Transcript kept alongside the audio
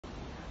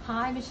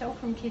Hi, Michelle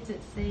from Kids at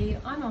Sea.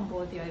 I'm on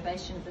board the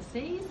Ovation of the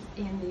Seas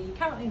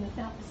currently in the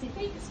South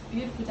Pacific. It's a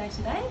beautiful day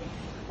today.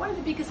 One of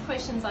the biggest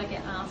questions I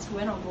get asked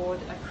when on board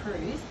a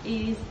cruise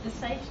is the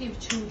safety of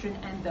children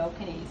and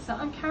balconies. So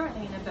I'm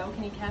currently in a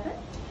balcony cabin.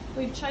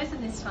 We've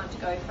chosen this time to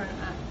go for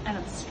an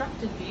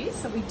obstructed view,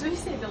 so we do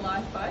see the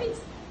lifeboats,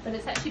 but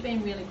it's actually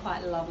been really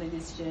quite lovely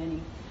this journey.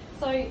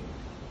 So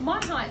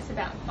my height's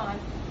about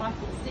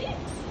 5'6",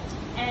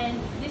 and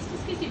this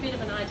just gives you a bit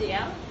of an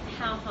idea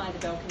how high the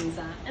balconies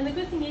are. And the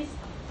good thing is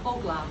all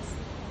glass,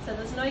 so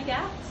there's no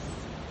gaps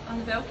on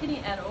the balcony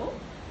at all.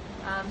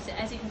 So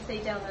as you can see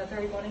down the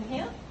very bottom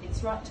here,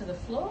 it's right to the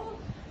floor.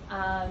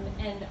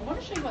 And I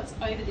want to show you what's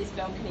over this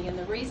balcony and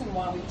the reason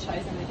why we've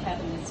chosen the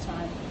cabin this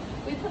time.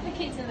 We put the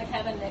kids in the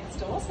cabin next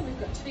door, so we've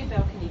got 2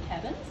 balcony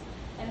cabins.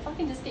 And if I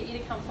can just get you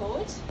to come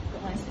forward, I've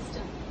got my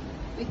assistant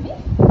with me.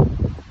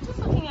 Just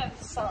looking over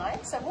the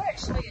side, so we're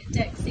actually at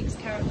deck 6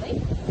 currently.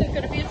 So we've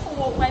got a beautiful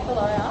walkway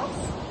below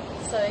us.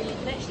 So you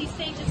can actually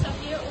see just up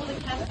here all the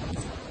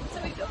cabins.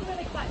 So we feel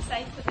really quite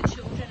safe with the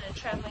children and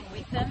travelling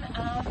with them,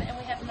 and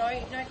we have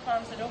no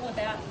qualms at all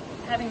about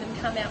having them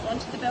come out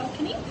onto the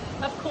balcony.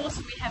 Of course,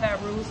 we have our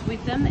rules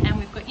with them, and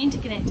we've got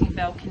interconnecting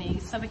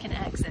balconies so we can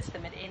access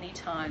them at any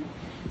time.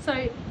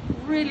 So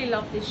really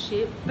love this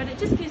ship, but it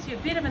just gives you a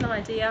bit of an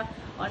idea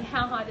on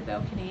how high the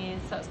balcony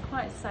is, so it's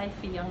quite safe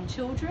for young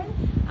children.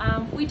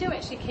 We do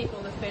actually keep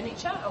all the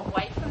furniture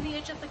away from the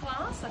edge of the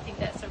glass. I think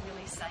that's a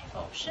really safe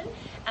option.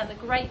 And the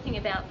great thing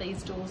about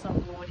these doors on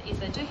board is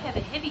they do have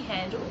a heavy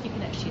handle. You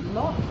can actually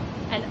lock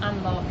and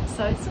unlock,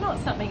 so it's not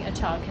something a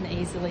child can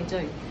easily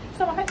do.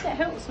 So I hope that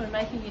helps when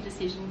making your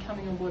decision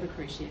coming on board a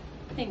cruise ship.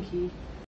 Thank you.